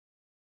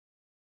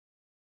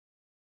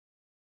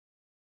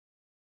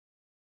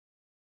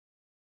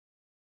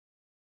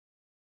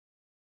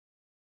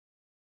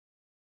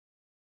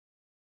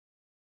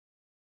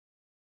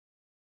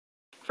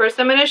first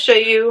I'm going to show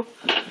you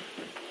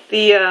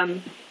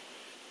the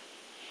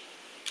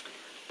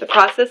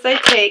process I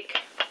take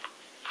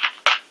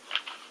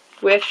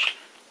with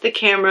the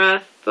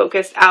camera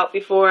focused out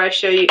before I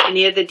show you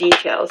any of the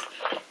details.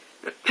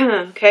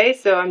 Okay,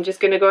 so I'm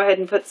just going to go ahead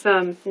and put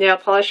some nail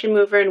polish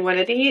remover in one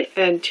of these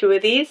and two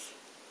of these.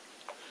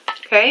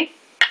 Okay.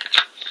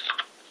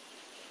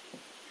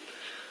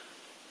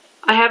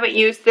 I haven't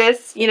used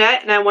this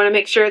yet, and I want to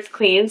make sure it's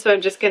clean, so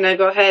I'm just going to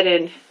go ahead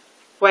and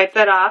wipe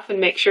that off and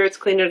make sure it's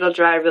clean. It'll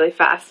dry really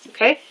fast,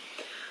 okay?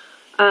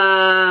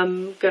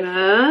 I'm going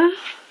to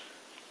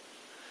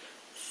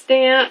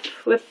stamp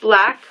with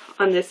black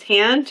on this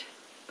hand,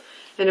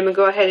 and I'm going to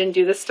go ahead and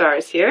do the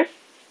stars here.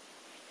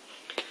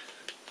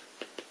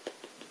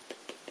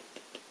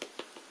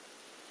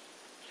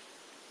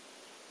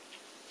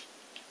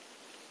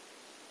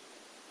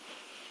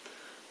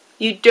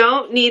 You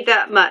don't need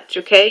that much,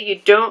 okay?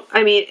 You don't,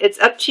 I mean, it's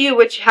up to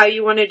you how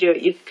you want to do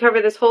it. You can cover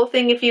this whole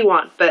thing if you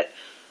want, but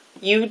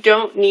you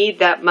don't need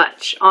that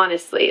much,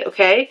 honestly,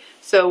 okay?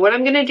 So what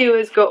I'm going to do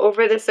is go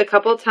over this a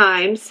couple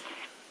times,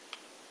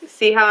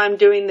 see how I'm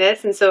doing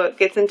this, and so it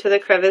gets into the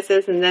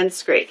crevices, and then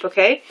scrape,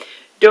 okay?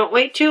 Don't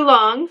wait too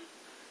long.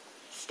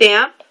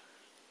 Stamp,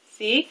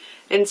 see?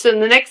 And so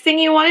the next thing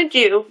you want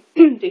to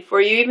do,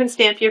 before you even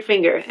stamp your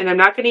finger, and I'm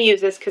not going to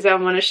use this because I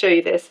want to show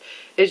you this,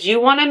 is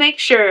you want to make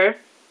sure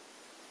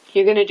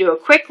you're going to do a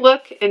quick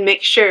look and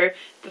make sure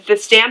that the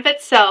stamp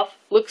itself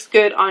looks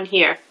good on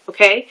here,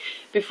 okay?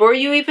 Before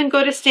you even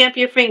go to stamp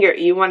your finger,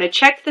 you want to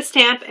check the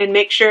stamp and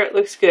make sure it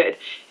looks good.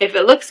 If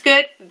it looks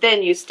good,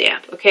 then you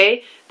stamp,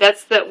 okay?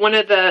 That's one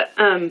of the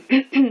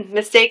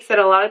mistakes that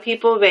a lot of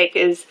people make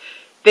is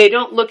they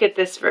don't look at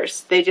this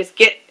first. They just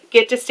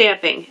get to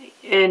stamping.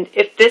 And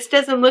if this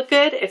doesn't look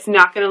good, it's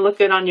not going to look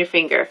good on your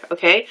finger,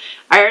 okay?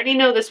 I already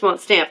know this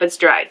won't stamp. It's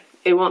dried.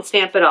 It won't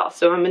stamp at all.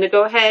 So I'm going to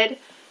go ahead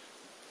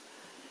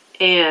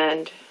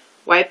and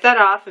wipe that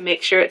off and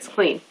make sure it's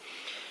clean.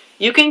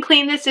 You can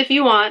clean this if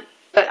you want,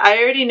 but I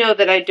already know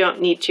that I don't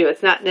need to.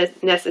 It's not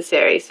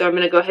necessary. So I'm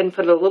going to go ahead and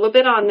put a little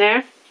bit on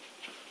there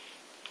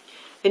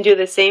and do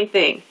the same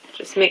thing.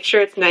 Just make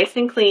sure it's nice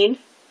and clean.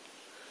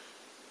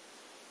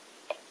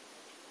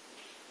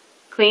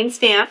 Clean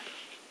stamp.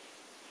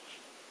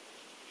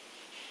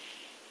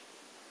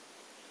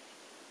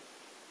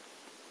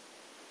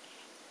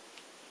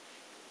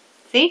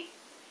 See?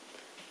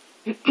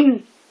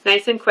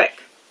 Nice and quick.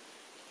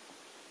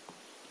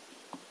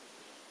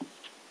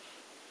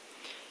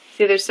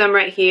 See, there's some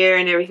right here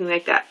and everything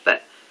like that,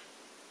 but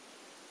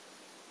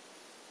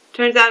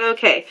turns out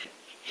okay.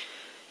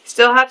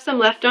 Still have some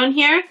left on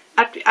here.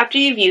 After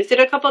you've used it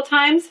a couple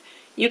times,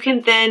 you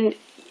can then,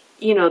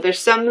 there's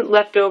some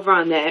left over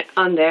on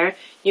there.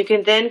 You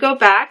can then go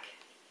back,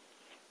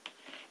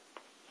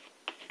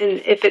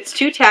 and if it's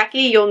too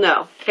tacky, you'll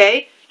know,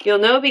 okay? You'll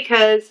know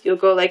because you'll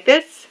go like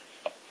this,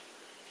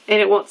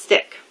 and it won't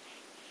stick.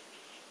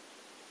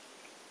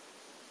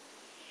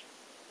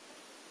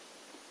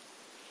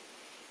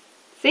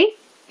 See?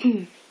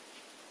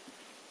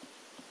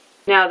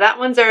 Now that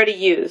one's already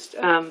used.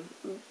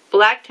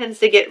 Black tends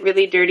to get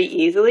really dirty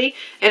easily.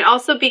 And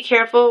also be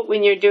careful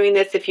when you're doing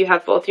this if you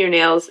have both your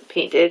nails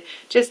painted.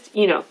 Just,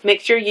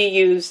 make sure you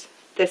use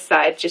this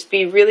side. Just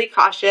be really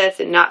cautious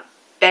and not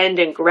bend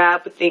and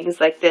grab with things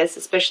like this,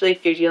 especially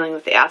if you're dealing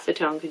with the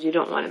acetone, because you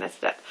don't want to mess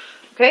it up.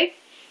 Okay?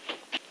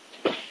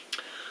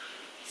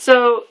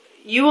 So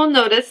you will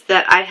notice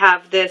that I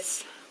have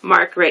this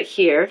mark right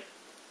here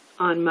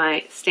on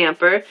my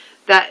stamper.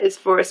 That is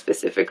for a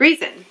specific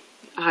reason.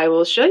 I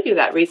will show you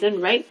that reason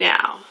right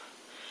now.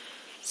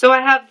 So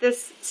I have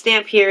this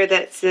stamp here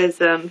that says,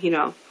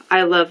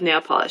 I love nail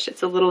polish.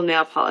 It's a little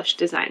nail polish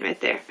design right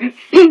there.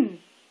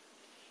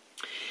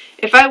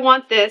 If I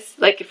want this,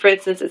 like for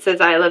instance it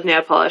says I love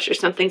nail polish or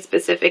something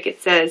specific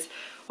it says,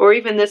 or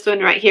even this one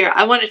right here,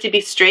 I want it to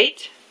be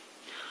straight.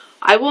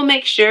 I will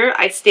make sure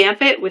I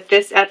stamp it with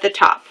this at the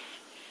top.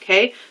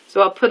 Okay,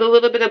 so I'll put a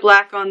little bit of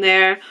black on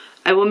there.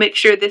 I will make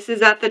sure this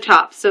is at the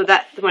top so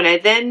that when I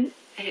then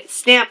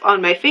stamp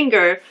on my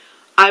finger,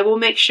 I will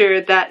make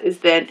sure that is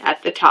then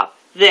at the top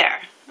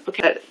there.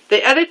 Okay.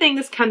 The other thing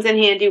this comes in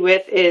handy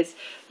with is,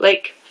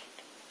 like,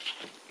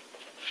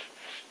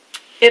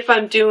 if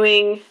I'm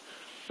doing,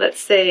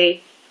 let's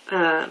say,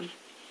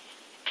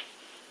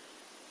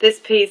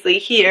 this paisley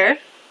here.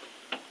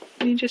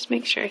 Let me just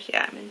make sure,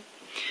 yeah, I'm in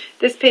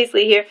this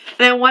paisley here,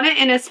 and I want it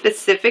in a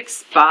specific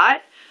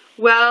spot.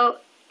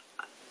 Well,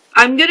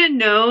 I'm going to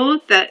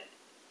know that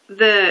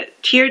the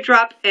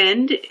teardrop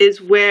end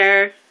is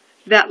where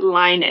that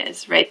line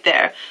is, right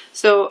there.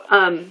 So,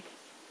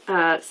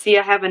 see,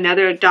 I have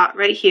another dot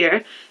right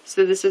here.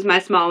 So this is my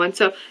small one.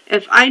 So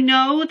if I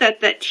know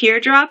that that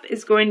teardrop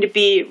is going to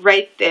be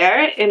right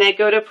there, and I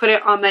go to put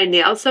it on my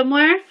nail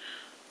somewhere,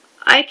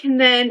 I can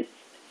then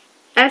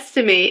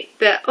estimate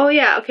that, oh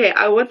yeah, okay,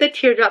 I want the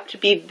teardrop to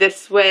be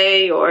this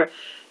way or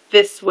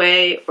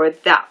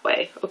that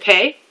way,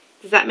 okay?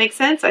 Does that make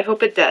sense? I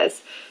hope it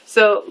does.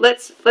 So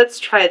let's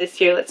try this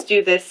here. Let's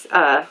do this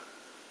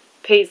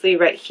paisley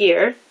right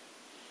here.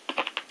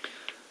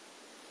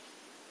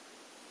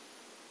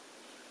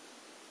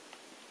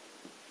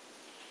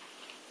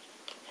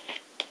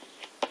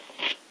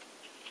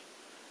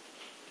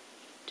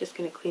 Just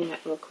going to clean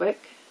that real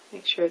quick.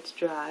 Make sure it's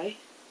dry.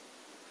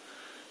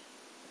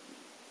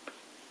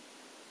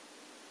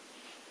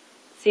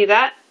 See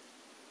that?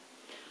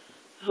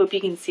 I hope you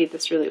can see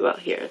this really well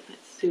here.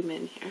 Let's zoom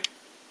in here.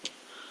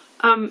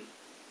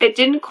 It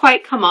didn't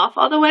quite come off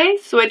all the way,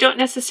 so I don't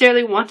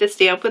necessarily want to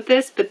stamp with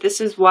this, but this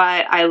is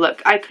why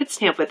I could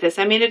stamp with this.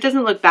 I mean, it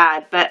doesn't look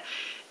bad, but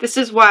this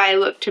is why I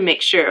look to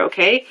make sure,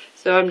 okay?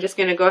 So I'm just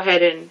going to go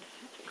ahead and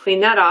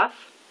clean that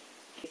off.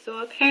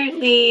 So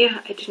apparently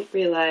I didn't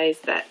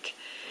realize that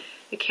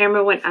the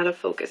camera went out of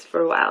focus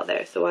for a while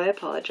there, so I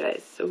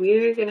apologize. So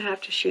we're going to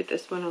have to shoot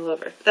this one all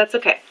over, but that's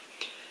okay.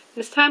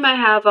 This time I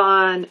have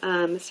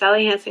on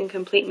Sally Hansen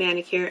Complete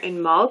Manicure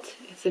in Malt.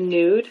 It's a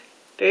nude,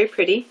 very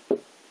pretty.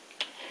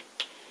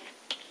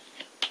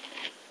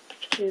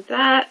 Do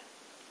that,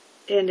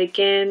 and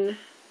again,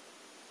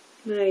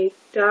 my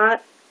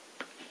dot,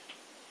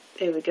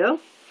 there we go.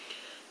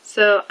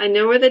 So I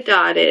know where the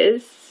dot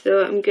is,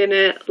 so I'm going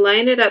to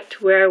line it up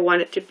to where I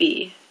want it to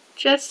be,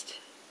 just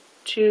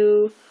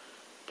to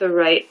the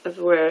right of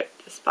where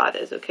the spot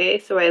is, okay?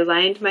 So I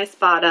lined my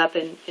spot up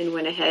and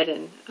went ahead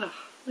and, oh,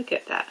 look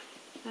at that.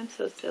 I'm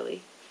so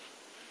silly.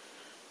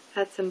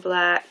 Add some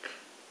black.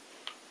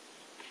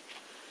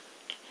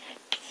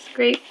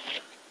 Scrape.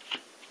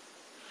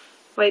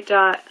 White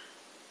dot.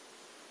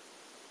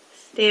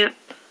 Stamp.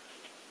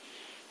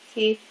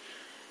 See?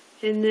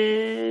 And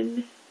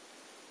then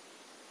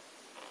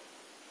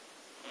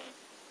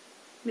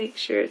make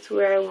sure it's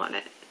where I want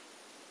it.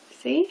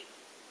 See?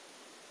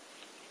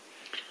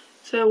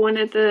 So I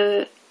wanted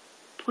the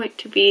point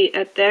to be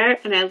at there,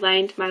 and I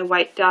lined my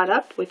white dot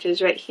up, which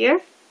is right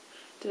here,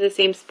 to the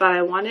same spot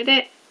I wanted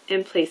it,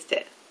 and placed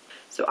it.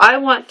 So I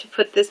want to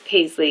put this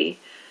paisley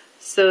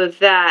so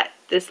that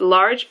this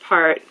large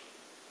part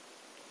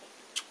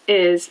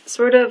is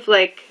sort of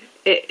like,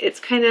 it's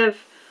kind of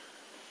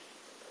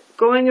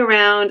going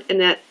around,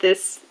 and that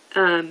this,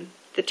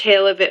 the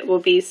tail of it will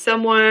be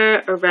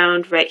somewhere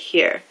around right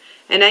here.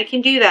 And I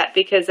can do that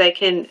because I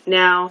can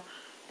now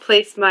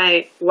place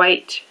my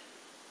white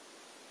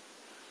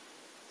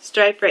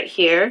stripe right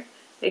here,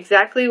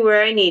 exactly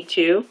where I need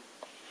to,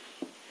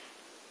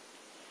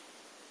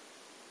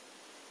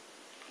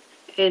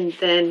 and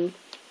then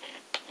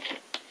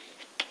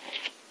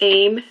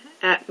aim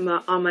at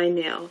on my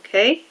nail,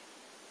 okay?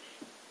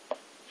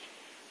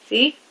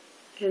 See?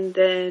 And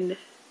then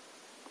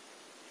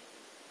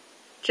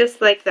just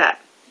like that.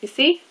 You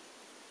see?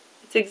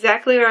 It's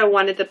exactly where I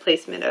wanted the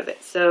placement of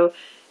it. So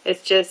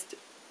it's just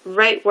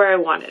right where I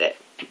wanted it.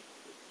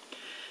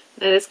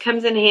 Now this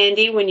comes in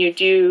handy when you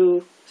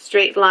do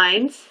straight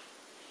lines.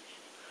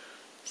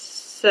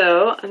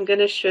 So I'm going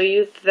to show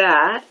you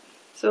that.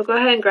 So go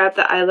ahead and grab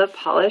the I Love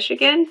Polish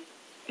again,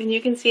 and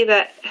you can see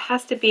that it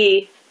has to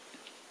be,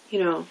 you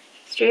know,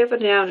 straight up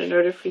and down in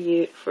order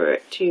for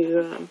it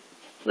to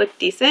look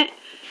decent.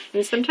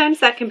 And sometimes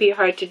that can be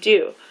hard to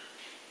do.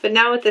 But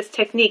now with this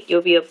technique,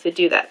 you'll be able to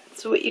do that.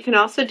 So what you can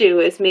also do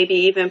is maybe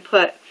even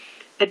put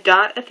a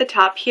dot at the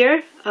top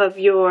here of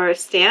your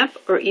stamp,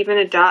 or even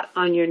a dot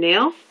on your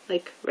nail,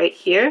 like right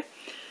here.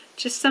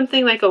 Just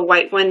something like a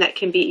white one that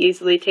can be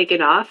easily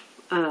taken off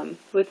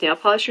with nail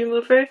polish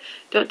remover.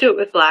 Don't do it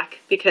with black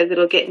because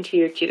it'll get into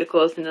your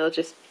cuticles and it'll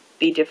just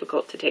be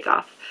difficult to take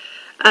off.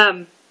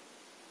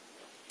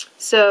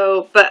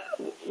 But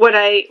what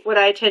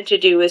I tend to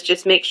do is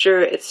just make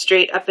sure it's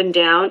straight up and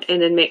down,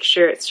 and then make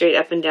sure it's straight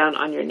up and down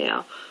on your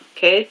nail.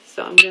 Okay,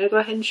 so I'm going to go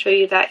ahead and show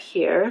you that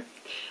here.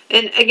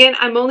 And again,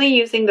 I'm only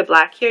using the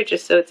black here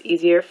just so it's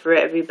easier for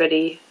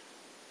everybody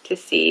to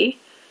see.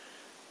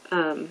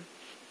 Okay.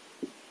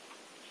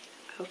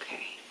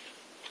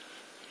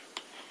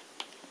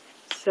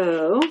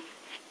 So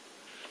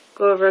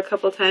go over a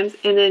couple times,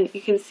 and then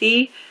you can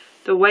see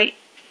the white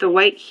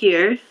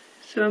here.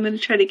 So I'm going to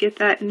try to get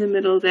that in the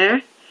middle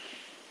there.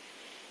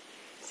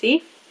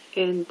 See?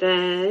 And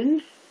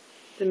then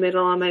the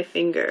middle on my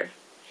finger,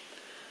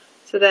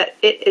 so that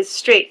it is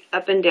straight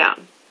up and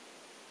down.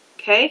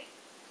 Okay?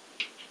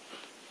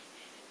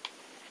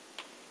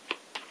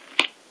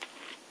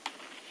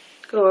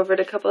 Go over it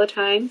a couple of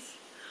times.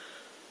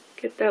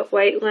 Get that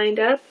white lined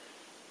up.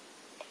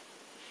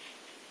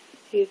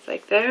 See, it's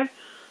like there.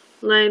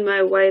 Line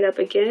my white up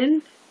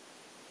again.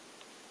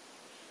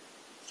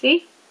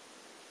 See?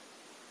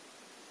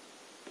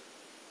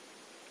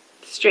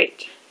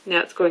 Straight.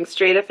 Now it's going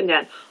straight up and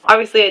down.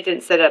 Obviously I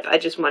didn't set up, I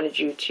just wanted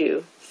you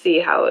to see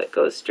how it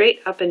goes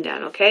straight up and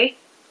down, okay?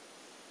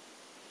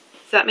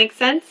 Does that make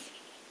sense?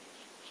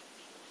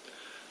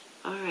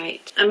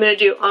 Alright, I'm going to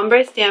do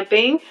ombre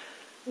stamping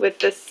with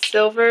the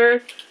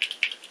silver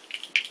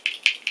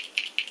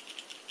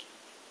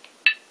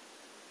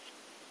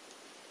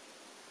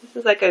This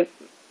is like a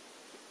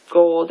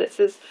gold. This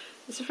is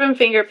from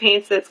Finger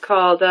Paints. It's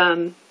called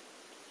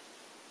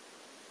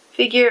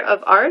Figure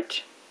of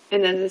Art.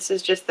 And then this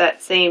is just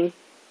that same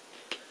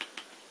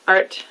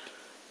Art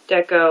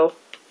Deco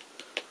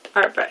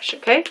art brush,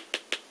 okay?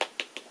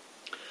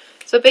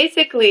 So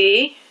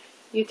basically,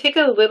 you take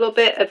a little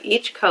bit of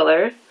each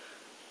color.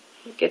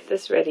 Get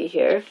this ready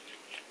here.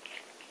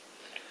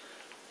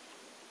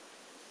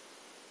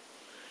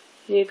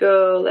 You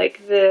go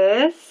like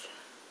this,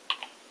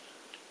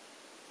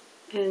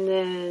 and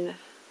then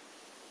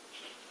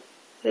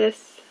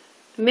this.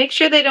 Make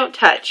sure they don't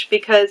touch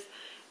because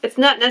it's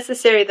not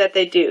necessary that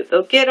they do.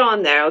 They'll get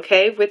on there,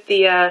 okay, with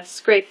the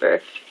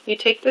scraper. You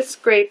take the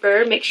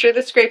scraper, make sure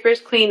the scraper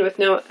is clean with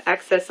no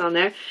excess on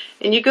there,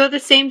 and you go the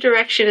same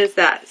direction as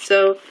that.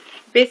 So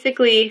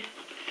basically,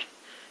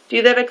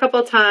 do that a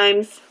couple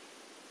times.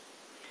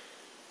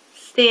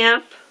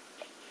 Stamp.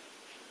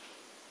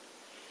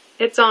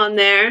 It's on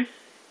there,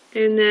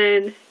 and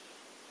then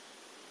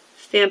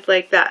stamp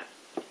like that.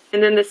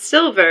 And then the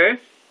silver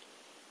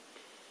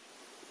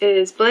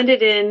is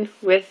blended in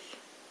with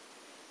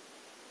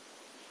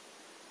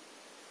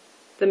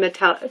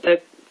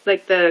the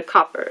the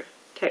copper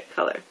type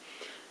color.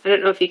 I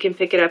don't know if you can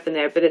pick it up in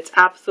there, but it's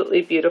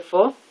absolutely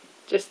beautiful.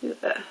 Just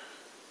the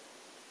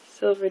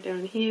silver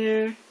down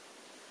here,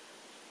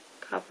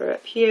 copper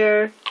up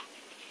here.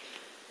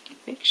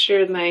 Make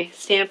sure my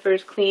stamper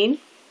is clean,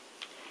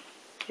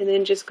 and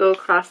then just go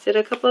across it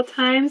a couple of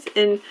times,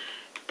 and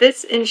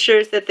this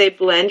ensures that they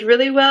blend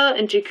really well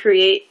and to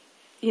create,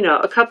 you know,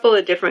 a couple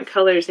of different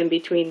colors in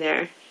between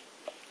there.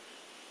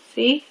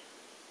 See?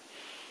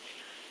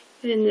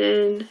 And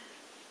then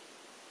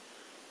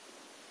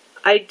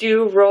I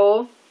do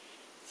roll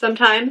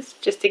sometimes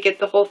just to get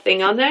the whole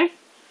thing on there.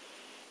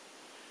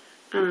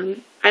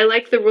 I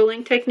like the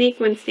rolling technique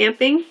when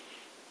stamping.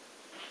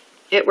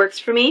 It works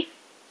for me.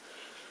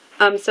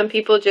 Some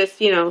people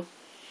just, you know,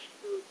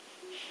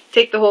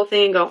 take the whole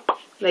thing and go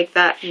like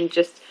that and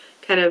just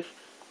kind of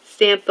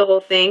stamp the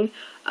whole thing.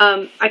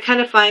 I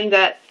kind of find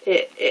that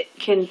it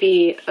can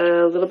be a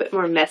little bit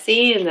more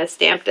messy and the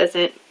stamp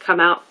doesn't come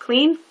out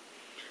clean.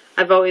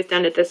 I've always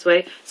done it this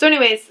way. So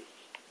anyways,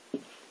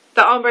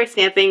 the ombre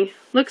stamping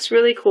looks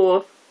really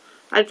cool.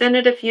 I've done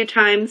it a few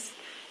times.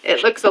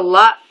 It looks it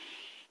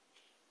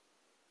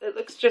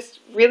looks just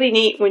really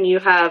neat when you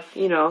have,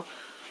 you know,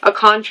 a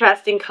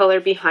contrasting color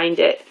behind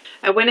it.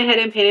 I went ahead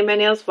and painted my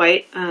nails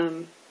white.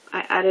 I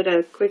added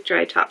a quick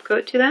dry top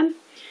coat to them.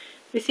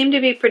 They seem to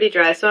be pretty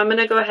dry, so I'm going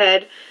to go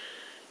ahead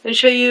and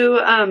show you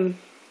the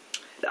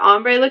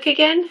ombre look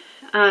again.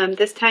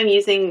 This time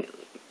using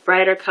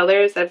brighter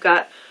colors. I've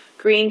got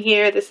green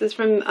here. This is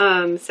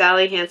from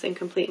Sally Hansen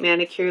Complete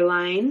Manicure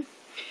line.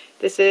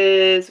 This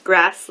is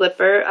Grass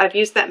Slipper. I've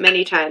used that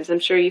many times. I'm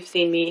sure you've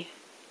seen me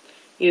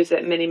use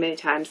it many, many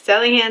times.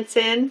 Sally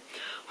Hansen,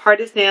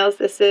 Hard as Nails.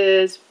 This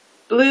is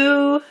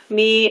Blew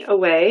Me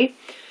Away.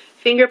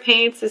 Finger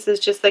paints. This is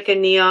just like a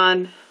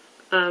neon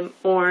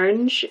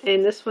orange,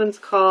 and this one's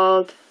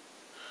called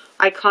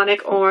Iconic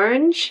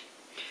Orange.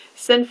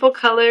 Sinful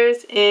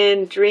Colors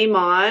in Dream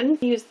On.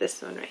 Use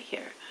this one right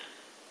here.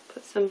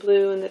 Put some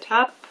blue in the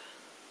top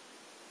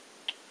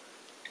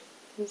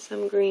and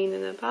some green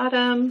in the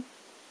bottom.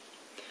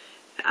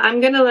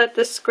 I'm going to let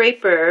the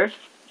scraper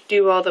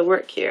do all the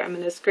work here. I'm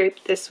going to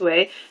scrape this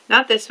way.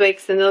 Not this way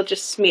because then they'll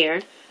just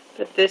smear,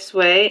 but this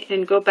way,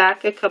 and go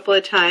back a couple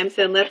of times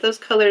and let those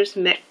colors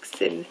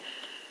mix and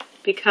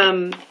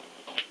become,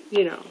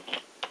 you know,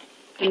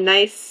 a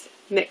nice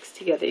mix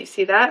together. You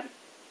see that?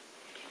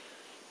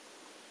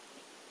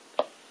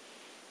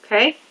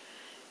 Okay,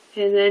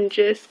 and then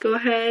just go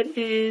ahead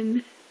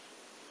and,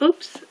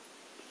 oops,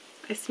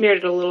 I smeared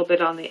it a little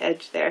bit on the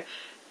edge there,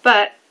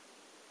 but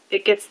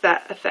it gets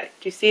that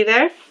effect. You see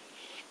there?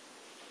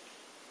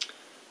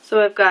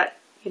 So I've got,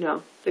 you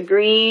know, the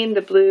green,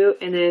 the blue,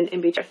 and then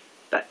in between,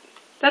 but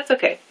that's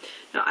okay.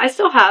 Now I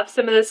still have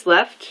some of this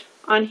left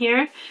on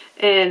here,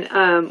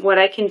 and what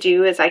I can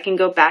do is I can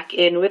go back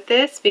in with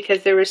this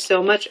because there was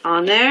so much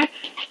on there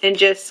and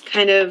just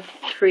kind of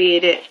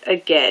create it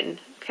again.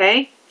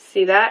 Okay,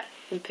 see that?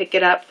 And pick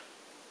it up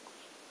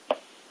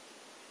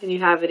and you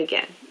have it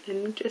again,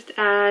 and just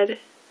add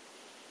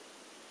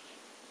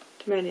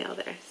to my nail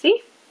there.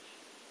 See?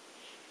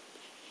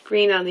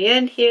 Green on the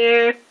end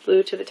here,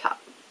 blue to the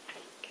top.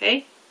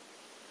 Okay,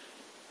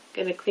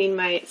 I'm gonna clean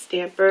my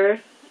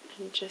stamper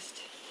and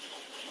just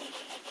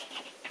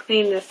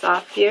clean this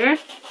off here.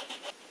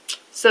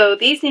 So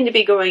these need to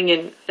be going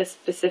in a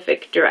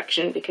specific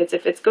direction because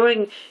if it's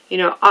going, you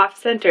know,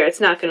 off center, it's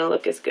not going to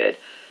look as good.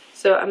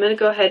 So I'm going to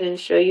go ahead and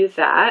show you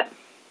that.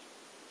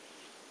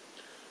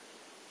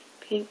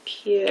 Pink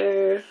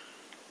here,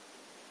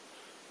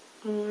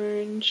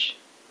 orange,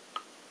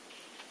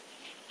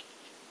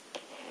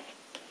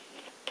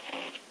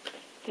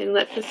 and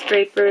let the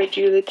scraper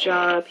do the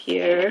job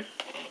here.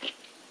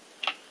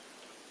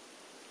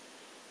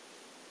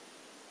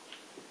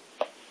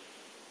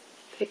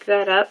 Pick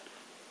that up.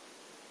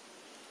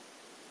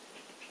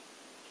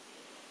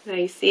 Now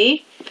you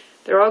see,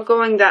 they're all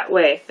going that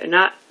way. They're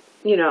not,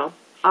 you know,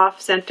 off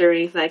center or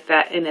anything like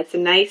that, and it's a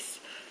nice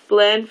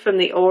blend from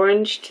the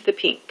orange to the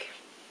pink.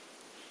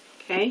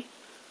 Okay,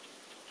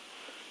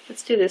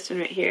 let's do this one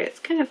right here. It's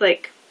kind of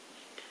like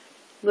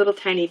little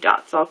tiny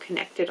dots all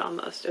connected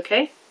almost.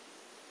 Okay,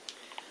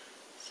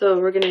 so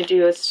we're going to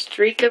do a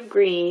streak of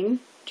green,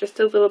 just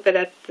a little bit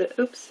at the,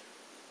 oops,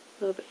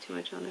 a little bit too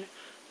much on there,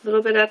 a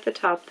little bit at the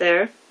top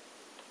there,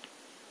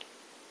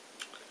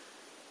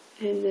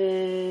 and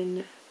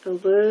then a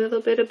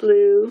little bit of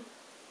blue.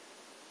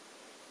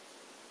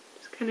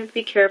 Just kind of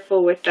be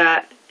careful with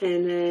that.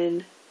 And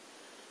then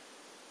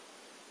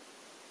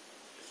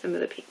some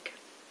of the pink.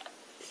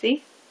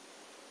 See?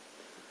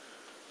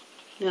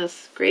 Now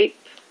scrape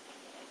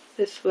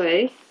this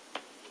way.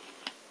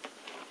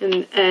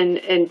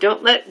 And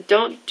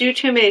don't do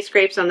too many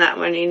scrapes on that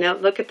one. You know,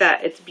 look at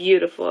that. It's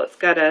beautiful. It's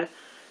got a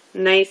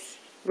nice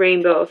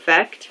rainbow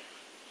effect.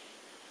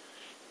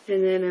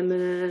 And then I'm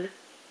gonna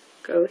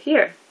go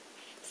here.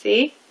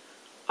 See?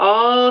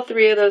 All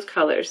three of those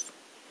colors.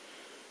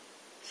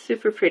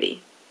 Super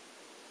pretty.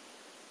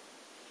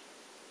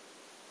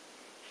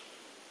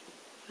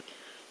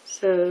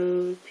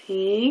 So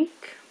pink.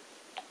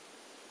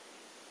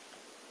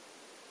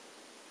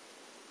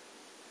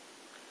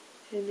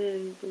 And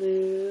then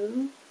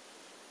blue.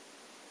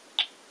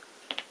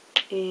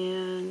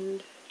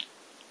 And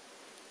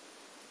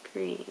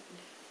green.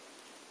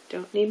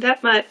 Don't need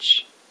that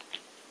much.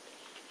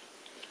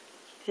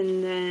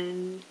 And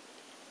then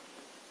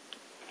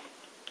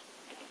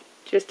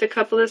just a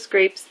couple of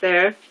scrapes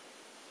there.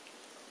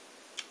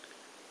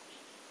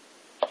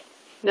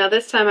 Now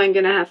this time I'm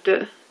going to have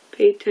to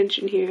pay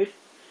attention here.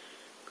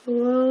 Go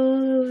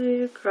all the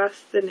way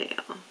across the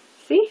nail.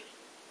 See?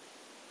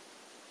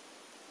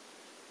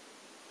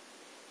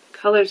 The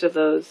colors of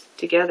those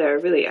together are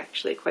really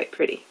actually quite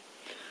pretty.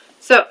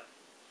 So,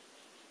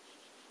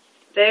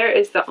 there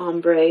is the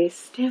ombre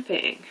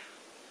stamping.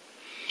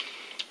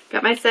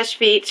 Got my seche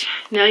vite.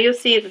 Now you'll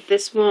see that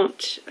this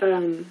won't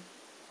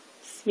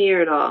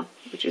smear at all,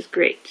 which is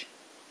great.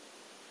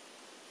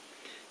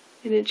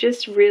 And it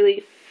just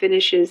really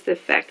finishes the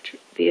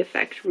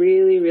effect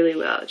really, really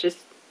well. It just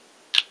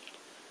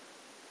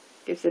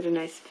gives it a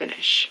nice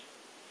finish.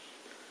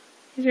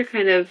 These are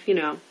kind of, you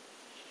know,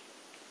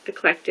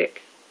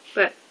 eclectic,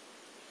 but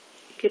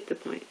you get the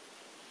point.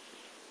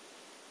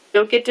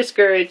 Don't get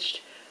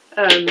discouraged.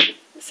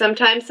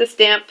 Sometimes the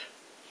stamp,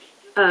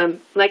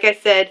 like I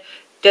said,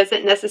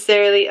 doesn't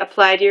necessarily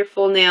apply to your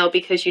full nail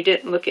because you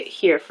didn't look at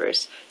here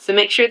first. So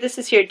make sure this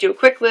is here. Do a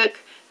quick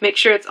look. Make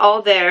sure it's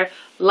all there.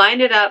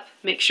 Line it up.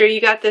 Make sure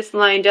you got this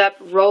lined up.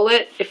 Roll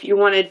it. If you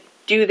want to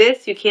do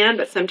this, you can,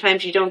 but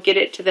sometimes you don't get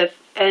it to the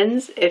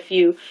ends if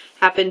you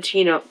happen to,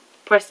 you know,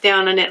 press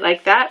down on it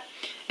like that.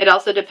 It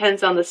also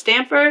depends on the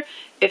stamper.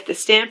 If the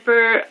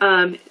stamper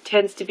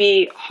tends to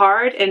be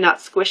hard and not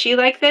squishy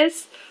like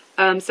this,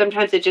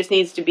 sometimes it just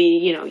needs to be,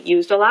 you know,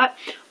 used a lot.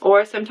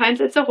 Or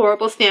sometimes it's a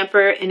horrible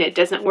stamper and it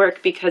doesn't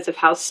work because of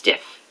how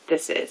stiff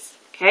this is.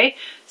 Okay,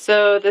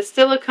 so the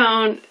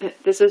silicone,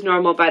 this is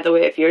normal by the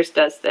way if yours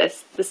does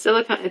this. The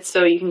silicone, it's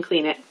so you can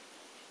clean it.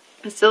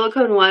 The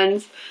silicone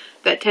ones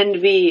that tend to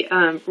be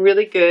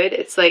really good,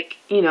 it's like,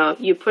 you know,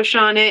 you push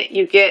on it,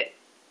 you get,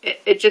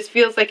 it just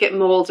feels like it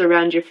molds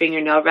around your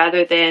fingernail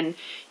rather than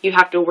you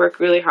have to work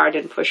really hard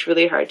and push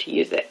really hard to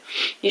use it.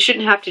 You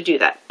shouldn't have to do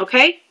that,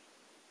 okay?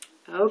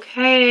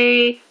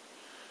 Okay.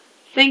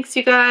 Thanks,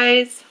 you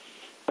guys.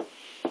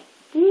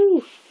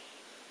 Woo.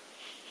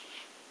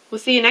 We'll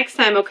see you next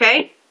time,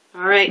 okay?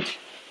 All right.